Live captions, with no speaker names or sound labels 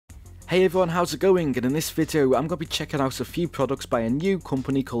Hey everyone, how's it going? And in this video I'm going to be checking out a few products by a new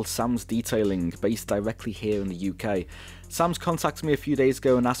company called Sam's Detailing, based directly here in the UK. Sam's contacted me a few days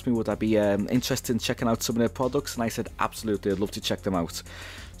ago and asked me would I be interested in checking out some of their products, and I said absolutely, I'd love to check them out.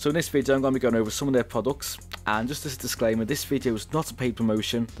 So in this video I'm going to be going over some of their products, and just as a disclaimer, this video is not a paid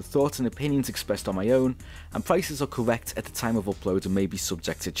promotion. The thoughts and opinions expressed are my own, and prices are correct at the time of upload and may be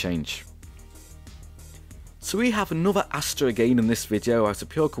subject to change. So we have another Astra again in this video out of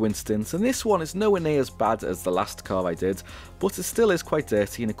pure coincidence, and this one is nowhere near as bad as the last car I did, but it still is quite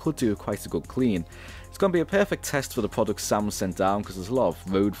dirty and it could do quite a good clean. It's going to be a perfect test for the product Sam sent down because there's a lot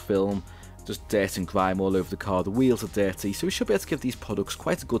of road film, just dirt and grime all over the car, the wheels are dirty, so we should be able to give these products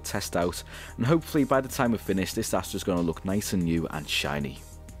quite a good test out, and hopefully by the time we're finished this Astra is going to look nice and new and shiny.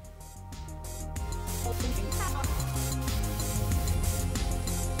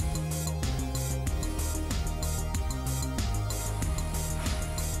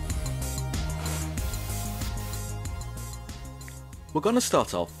 We're going to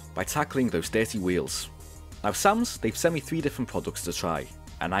start off by tackling those dirty wheels. Now Sam's, they've sent me 3 different products to try: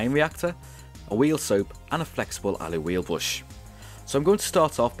 an iron reactor, a wheel soap and a flexible alloy wheel brush. So I'm going to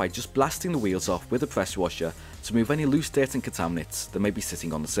start off by just blasting the wheels off with a pressure washer to remove any loose dirt and contaminants that may be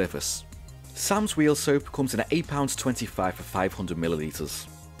sitting on the surface. Sam's wheel soap comes in at £8.25 for 500ml.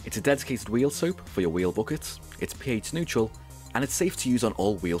 It's a dedicated wheel soap for your wheel bucket, it's pH neutral and it's safe to use on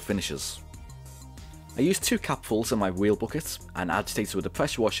all wheel finishes. I used 2 capfuls in my wheel bucket and agitated with a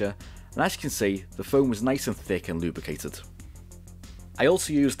pressure washer, and as you can see the foam was nice and thick and lubricated. I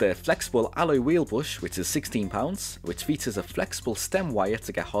also used the flexible alloy wheel brush, which is £16, which features a flexible stem wire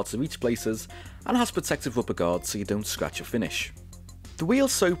to get hard to reach places and has protective rubber guards so you don't scratch your finish. The wheel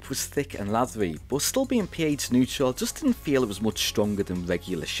soap was thick and lathery, but still being pH neutral, just didn't feel it was much stronger than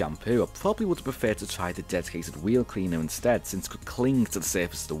regular shampoo. I probably would have preferred to try the dedicated wheel cleaner instead, since it could cling to the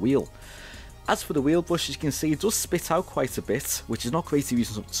surface of the wheel. As for the wheel brush, as you can see, it does spit out quite a bit, which is not great to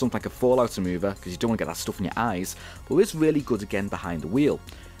use something like a fallout remover because you don't want to get that stuff in your eyes, but it is really good again behind the wheel.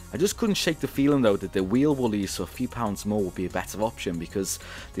 I just couldn't shake the feeling though that the wheel woolies for a few pounds more would be a better option, because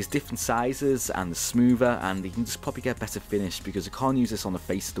there's different sizes and they're smoother and you can just probably get better finish, because you can't use this on the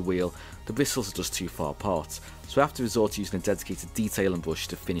face of the wheel, the bristles are just too far apart, so I have to resort to using a dedicated detailing brush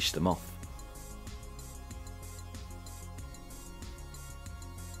to finish them off.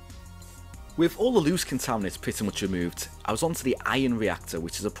 With all the loose contaminants pretty much removed, I was onto the iron reactor,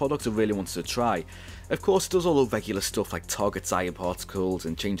 which is a product I really wanted to try. Of course it does all the regular stuff like targets iron particles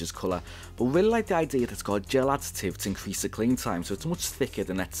and changes colour, but really like the idea that it's got a gel additive to increase the clean time, so it's much thicker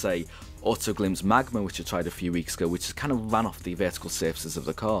than, let's say, Autoglim's Magma, which I tried a few weeks ago, which just kind of ran off the vertical surfaces of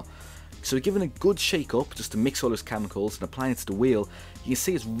the car. So we're giving a good shake up just to mix all those chemicals and applying it to the wheel. You can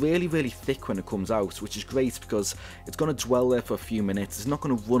see it's really thick when it comes out, which is great because it's going to dwell there for a few minutes, it's not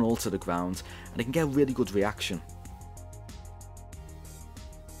going to run all to the ground, and it can get a really good reaction.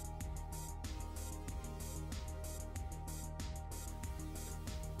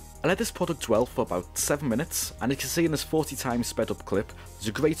 I let this product dwell for about 7 minutes, and you can see in this 40 times sped up clip, there's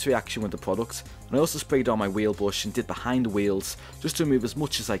a great reaction with the product, and I also sprayed on my wheel brush and did behind the wheels just to remove as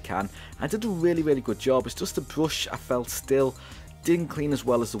much as I can, and I did a really good job. It's just the brush I felt still didn't clean as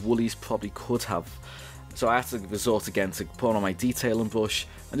well as the woolies probably could have. So I had to resort again to put on my detailing brush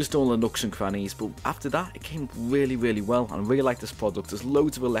and just do all the nooks and crannies, but after that it came really well, and I really like this product. There's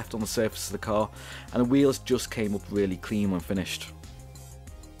loads of it left on the surface of the car, and the wheels just came up really clean when finished.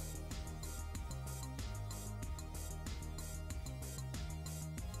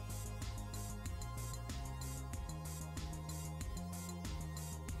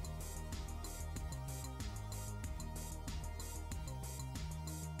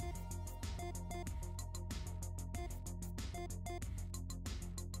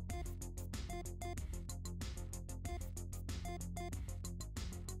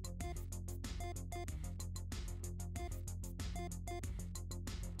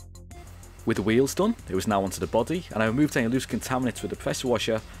 With the wheels done, it was now onto the body, and I removed any loose contaminants with a pressure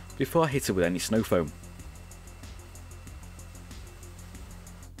washer before I hit it with any snow foam.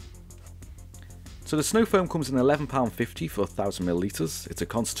 So the snow foam comes in £11.50 for 1000ml, it's a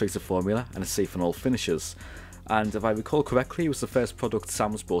concentrated formula and it's safe on all finishes. And if I recall correctly, it was the first product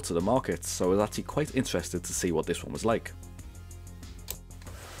Sam's brought to the market, so I was actually quite interested to see what this one was like.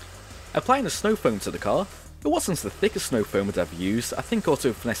 Applying the snow foam to the car, it wasn't the thickest snow foam I'd ever used. I think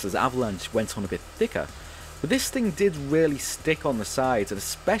Auto Finesse's Avalanche went on a bit thicker, but this thing did really stick on the sides, and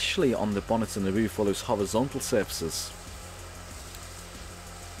especially on the bonnet and the roof, all those horizontal surfaces.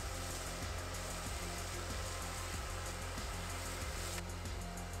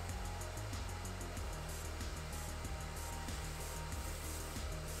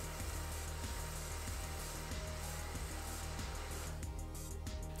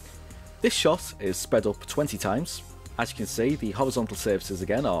 This shot is sped up 20 times. As you can see, the horizontal surfaces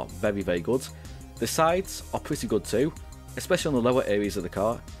again are very good. The sides are pretty good too, especially on the lower areas of the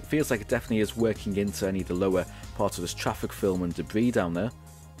car. It feels like it definitely is working into any of the lower parts of this traffic film and debris down there.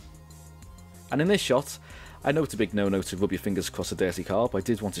 And in this shot, I know it's a big no-no to rub your fingers across a dirty car, but I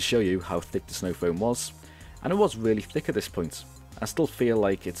did want to show you how thick the snow foam was. And it was really thick at this point. I still feel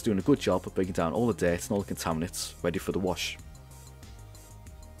like it's doing a good job of breaking down all the dirt and all the contaminants ready for the wash.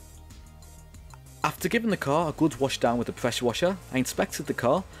 After giving the car a good wash down with the pressure washer, I inspected the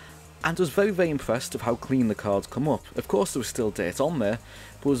car and was very impressed of how clean the car had come up. Of course there was still dirt on there,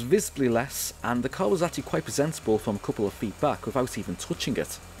 but it was visibly less, and the car was actually quite presentable from a couple of feet back without even touching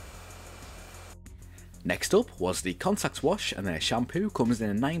it. Next up was the contact wash, and their shampoo comes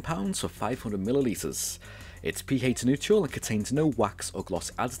in at £9 for 500ml. It's pH neutral and contains no wax or gloss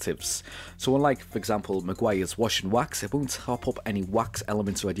additives. So unlike, for example, Maguire's Wash and Wax, it won't top up any wax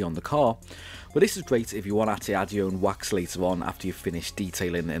elements already on the car. But this is great if you want to add your own wax later on after you've finished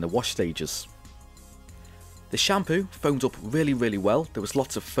detailing in the wash stages. The shampoo foamed up really well. There was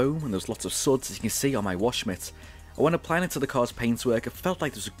lots of foam and there was lots of suds, as you can see on my wash mitt. And when applying it to the car's paintwork, it felt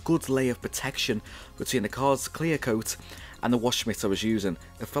like there was a good layer of protection between the car's clear coat and the wash mitt I was using.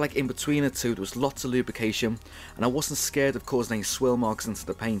 It felt like in between the two there was lots of lubrication, and I wasn't scared of causing any swirl marks into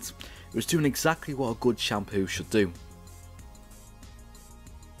the paint. It was doing exactly what a good shampoo should do.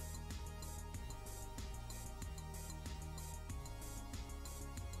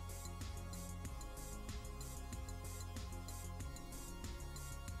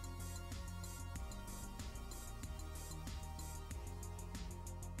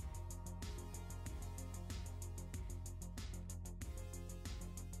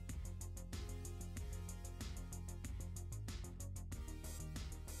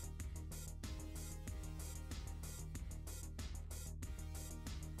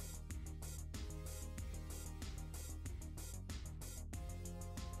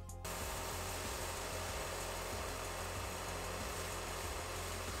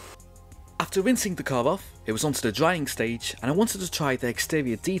 After rinsing the car off, it was onto the drying stage, and I wanted to try the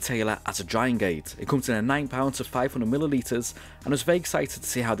exterior detailer as a drying aid. It comes in at £9 for 500ml, and I was very excited to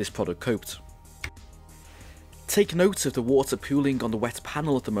see how this product coped. Take note of the water pooling on the wet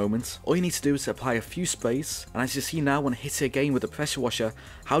panel at the moment. All you need to do is apply a few sprays, and as you see now when I hit it again with the pressure washer,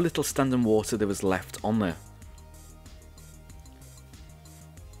 how little standing water there was left on there.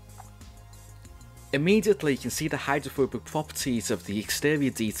 Immediately you can see the hydrophobic properties of the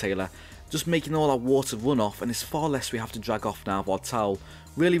exterior detailer, just making all our water run off, and there's far less we have to drag off now with our towel,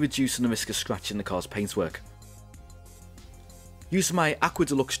 really reducing the risk of scratching the car's paintwork. Using my Aqua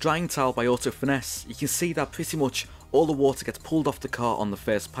Deluxe drying towel by Auto Finesse, you can see that pretty much all the water gets pulled off the car on the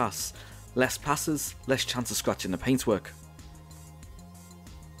first pass. Less passes, less chance of scratching the paintwork.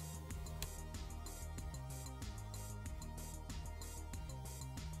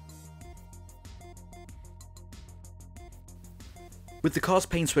 With the car's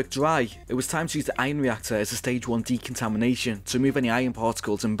paintwork dry, it was time to use the iron reactor as a stage 1 decontamination to remove any iron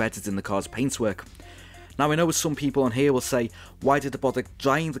particles embedded in the car's paintwork. Now I know some people on here will say, why did I bother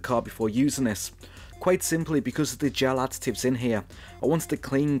drying the car before using this? Quite simply because of the gel additives in here. I wanted the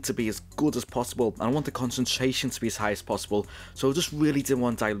clean to be as good as possible, and I want the concentration to be as high as possible, so I just really didn't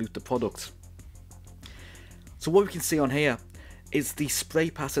want to dilute the product. So what we can see on here is the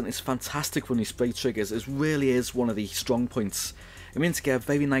spray pattern is fantastic when you spray triggers. It really is one of the strong points. It means to get a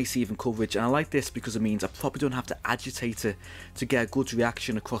very nice even coverage, and I like this because it means I probably don't have to agitate it to get a good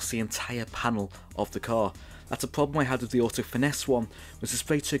reaction across the entire panel of the car. That's a problem I had with the Auto Finesse one, was the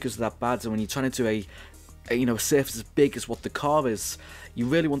spray triggers are that bad, and when you're trying to do a surface as big as what the car is, you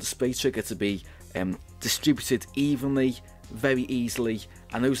really want the spray trigger to be distributed evenly, very easily,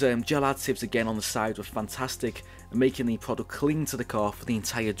 and those gel additives again on the side were fantastic at making the product cling to the car for the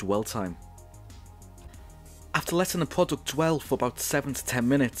entire dwell time. After letting the product dwell for about 7 to 10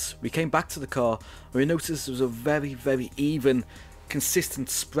 minutes, we came back to the car and we noticed there was a very even, consistent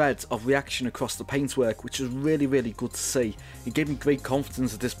spread of reaction across the paintwork, which was really good to see. It gave me great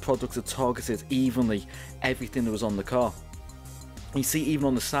confidence that this product had targeted evenly everything that was on the car. You see even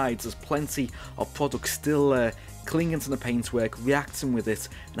on the sides there's plenty of product still clinging to the paintwork, reacting with it,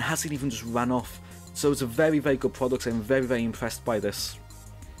 and it hasn't even just ran off. So it's a very good product. I'm very impressed by this.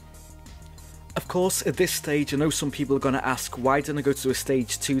 Of course, at this stage, I know some people are going to ask, why didn't I go to a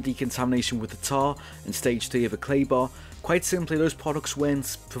stage 2 decontamination with the tar and stage 3 of a clay bar? Quite simply, those products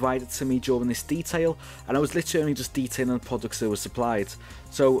weren't provided to me during this detail, and I was literally only just detailing the products that were supplied.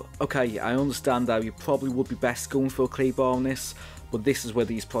 So, okay, I understand that you probably would be best going for a clay bar on this, but this is where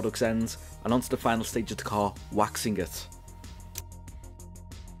these products end, and onto the final stage of the car, waxing it.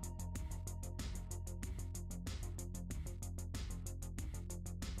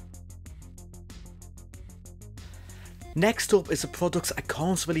 Next up is a product I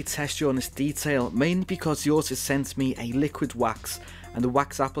can't really test you on this detail, mainly because yours has sent me a liquid wax and a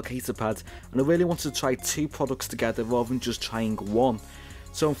wax applicator pad, and I really wanted to try two products together rather than just trying one.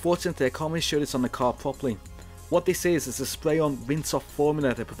 So unfortunately I can't really show this on the car properly. What this is a spray-on rinse-off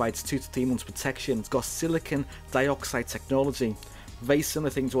formula that provides 2 to 3 months protection. It's got silicon dioxide technology, very similar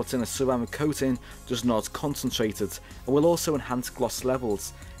thing to what's in a ceramic coating, just not as concentrated. It will also enhance gloss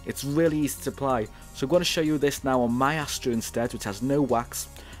levels. It's really easy to apply, so I'm going to show you this now on my Astra instead, which has no wax,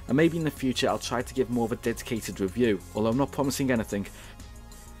 and maybe in the future I'll try to give more of a dedicated review, although I'm not promising anything.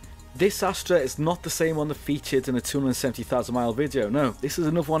 This Astra is not the same one that featured in a 270,000 mile video. No, this is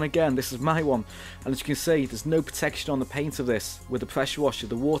another one again. This is my one, and as you can see, there's no protection on the paint of this. With the pressure washer,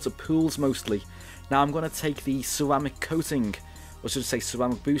 the water pools mostly. Now I'm going to take the ceramic coating, or should I say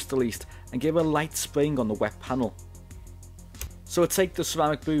ceramic boost at least, and give a light spraying on the wet panel. So I take the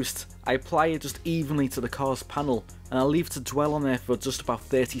ceramic boost, I apply it just evenly to the car's panel, and I'll leave it to dwell on there for just about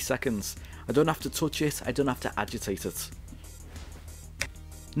 30 seconds. I don't have to touch it, I don't have to agitate it.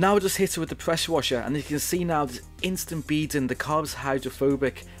 Now I just hit it with the pressure washer, and you can see now there's instant beading. The car is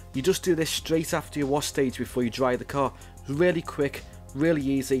hydrophobic. You just do this straight after your wash stage before you dry the car. Really quick, really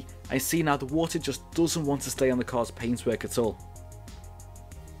easy. I see now the water just doesn't want to stay on the car's paintwork at all.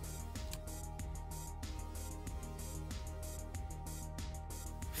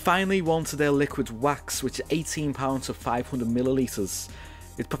 Finally, we're on to their liquid wax, which is £18 for 500 millilitres.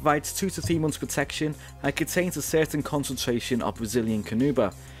 It provides 2 to 3 months protection and contains a certain concentration of Brazilian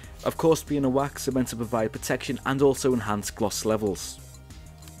carnauba. Of course, being a wax, it's meant to provide protection and also enhance gloss levels.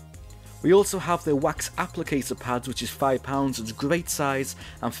 We also have their wax applicator pad, which is £5. It's great size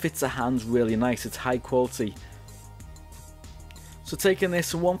and fits a hand really nice. It's high quality. So taking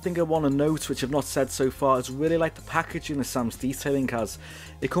this, one thing I want to note, which I've not said so far, is really like the packaging that Sam's Detailing has.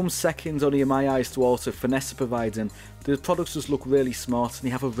 It comes second only in my eyes to also Finesse providing. The products just look really smart and they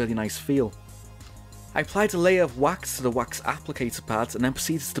have a really nice feel. I applied a layer of wax to the wax applicator pad and then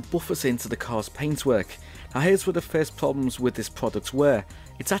proceeded to buff it into the car's paintwork. Now here's where the first problems with this product were.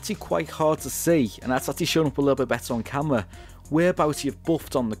 It's actually quite hard to see, and that's actually shown up a little bit better on camera, whereabouts you've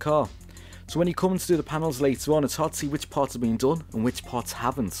buffed on the car. So when you come to do the panels later on, it's hard to see which parts have been done and which parts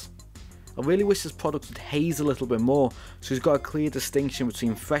haven't. I really wish this product would haze a little bit more, so it's got a clear distinction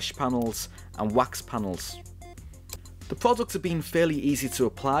between fresh panels and wax panels. The products have been fairly easy to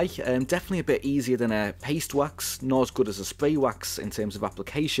apply, definitely a bit easier than a paste wax, not as good as a spray wax in terms of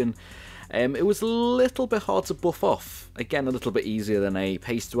application. It was a little bit hard to buff off, again a little bit easier than a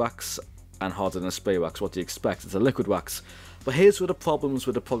paste wax and harder than a spray wax. What do you expect? It's a liquid wax. But here's where the problems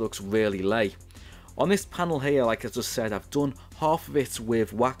with the products really lay. On this panel here, like I just said, I've done half of it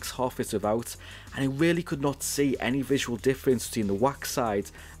with wax, half of it without, and I really could not see any visual difference between the wax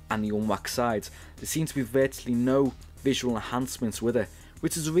side and the unwaxed side. There seems to be virtually no visual enhancements with it,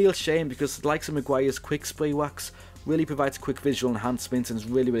 which is a real shame because the likes of Maguire's quick spray wax really provides quick visual enhancement and is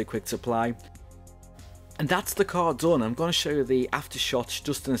really quick to apply. And that's the car done. I'm going to show you the after shots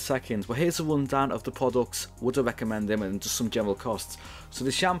just in a second, but here's a rundown of the products, would I recommend them, and just some general costs. So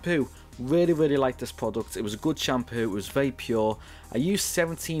the shampoo, really like this product. It was a good shampoo, it was very pure. I used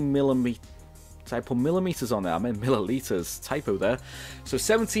 17 millimeters, did I put millimeters on there? I meant millilitres, typo there. So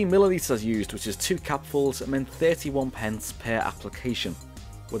 17 millilitres used, which is 2 capfuls, and then 31 pence per application.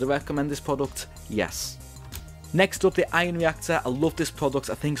 Would I recommend this product? Yes. Next up, the iron reactor. I love this product,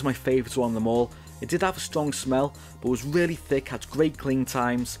 I think it's my favourite one of them all. It did have a strong smell, but was really thick, had great clean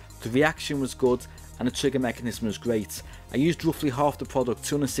times, the reaction was good, and the trigger mechanism was great. I used roughly half the product,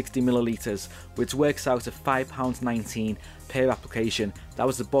 260 millilitres, which works out at £5.19 per application. That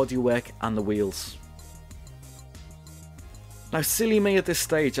was the bodywork and the wheels. Now silly me at this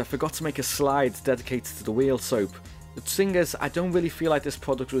stage, I forgot to make a slide dedicated to the wheel soap. The thing is, I don't really feel like this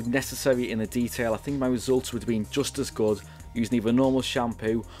product was necessary in the detail. I think my results would have been just as good using either a normal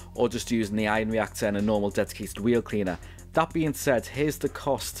shampoo or just using the iron reactor and a normal dedicated wheel cleaner. That being said, here's the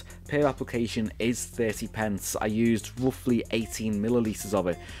cost per application is 30 pence. I used roughly 18 millilitres of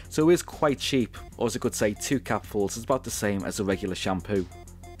it, so it is quite cheap, or as I could say 2 capfuls. It's about the same as a regular shampoo.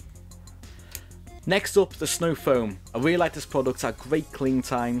 Next up, the snow foam. I really like this product, had great clean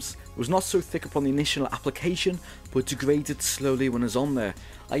times. It was not so thick upon the initial application, but degraded slowly when it was on there.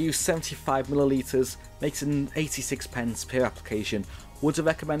 I used 75 millilitres, makes it 86 pence per application. Would I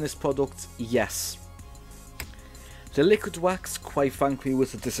recommend this product? Yes. The liquid wax, quite frankly,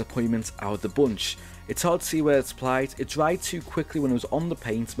 was a disappointment out of the bunch. It's hard to see where it's applied. It dried too quickly when it was on the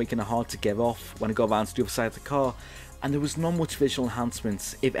paint, making it hard to get off when it got around to the other side of the car, and there was not much visual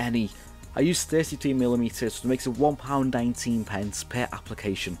enhancements, if any. I used 33mm, which makes it £1.19 per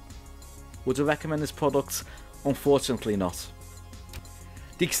application. Would I recommend this product? Unfortunately not.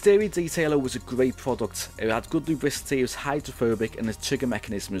 The exterior detailer was a great product. It had good lubricity, it was hydrophobic, and the trigger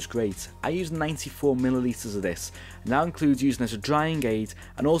mechanism was great. I used 94ml of this, and that includes using it as a drying aid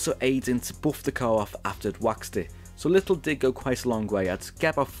and also aids in to buff the car off after it waxed it. So little did go quite a long way. I'd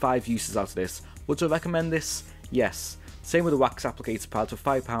get about 5 uses out of this. Would I recommend this? Yes. Same with the wax applicator pad for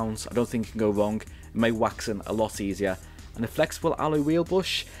 £5, I don't think you can go wrong. It made waxing a lot easier. And the flexible alloy wheel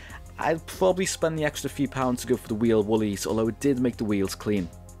brush, I'd probably spend the extra few pounds to go for the wheel woolies, although it did make the wheels clean.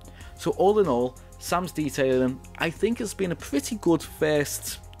 So all in all, Sam's detailing I think has been a pretty good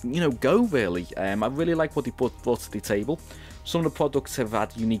first, go really. I really like what they brought to the table. Some of the products have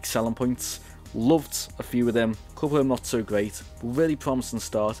had unique selling points. Loved a few of them, a couple of them not so great, but really promising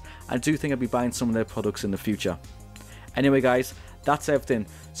start. I do think I'll be buying some of their products in the future. Anyway guys, that's everything.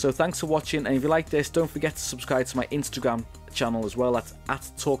 So thanks for watching, and if you like this, don't forget to subscribe to my Instagram channel as well at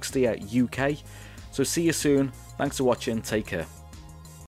 @TalkSteerUK. So see you soon, thanks for watching, take care.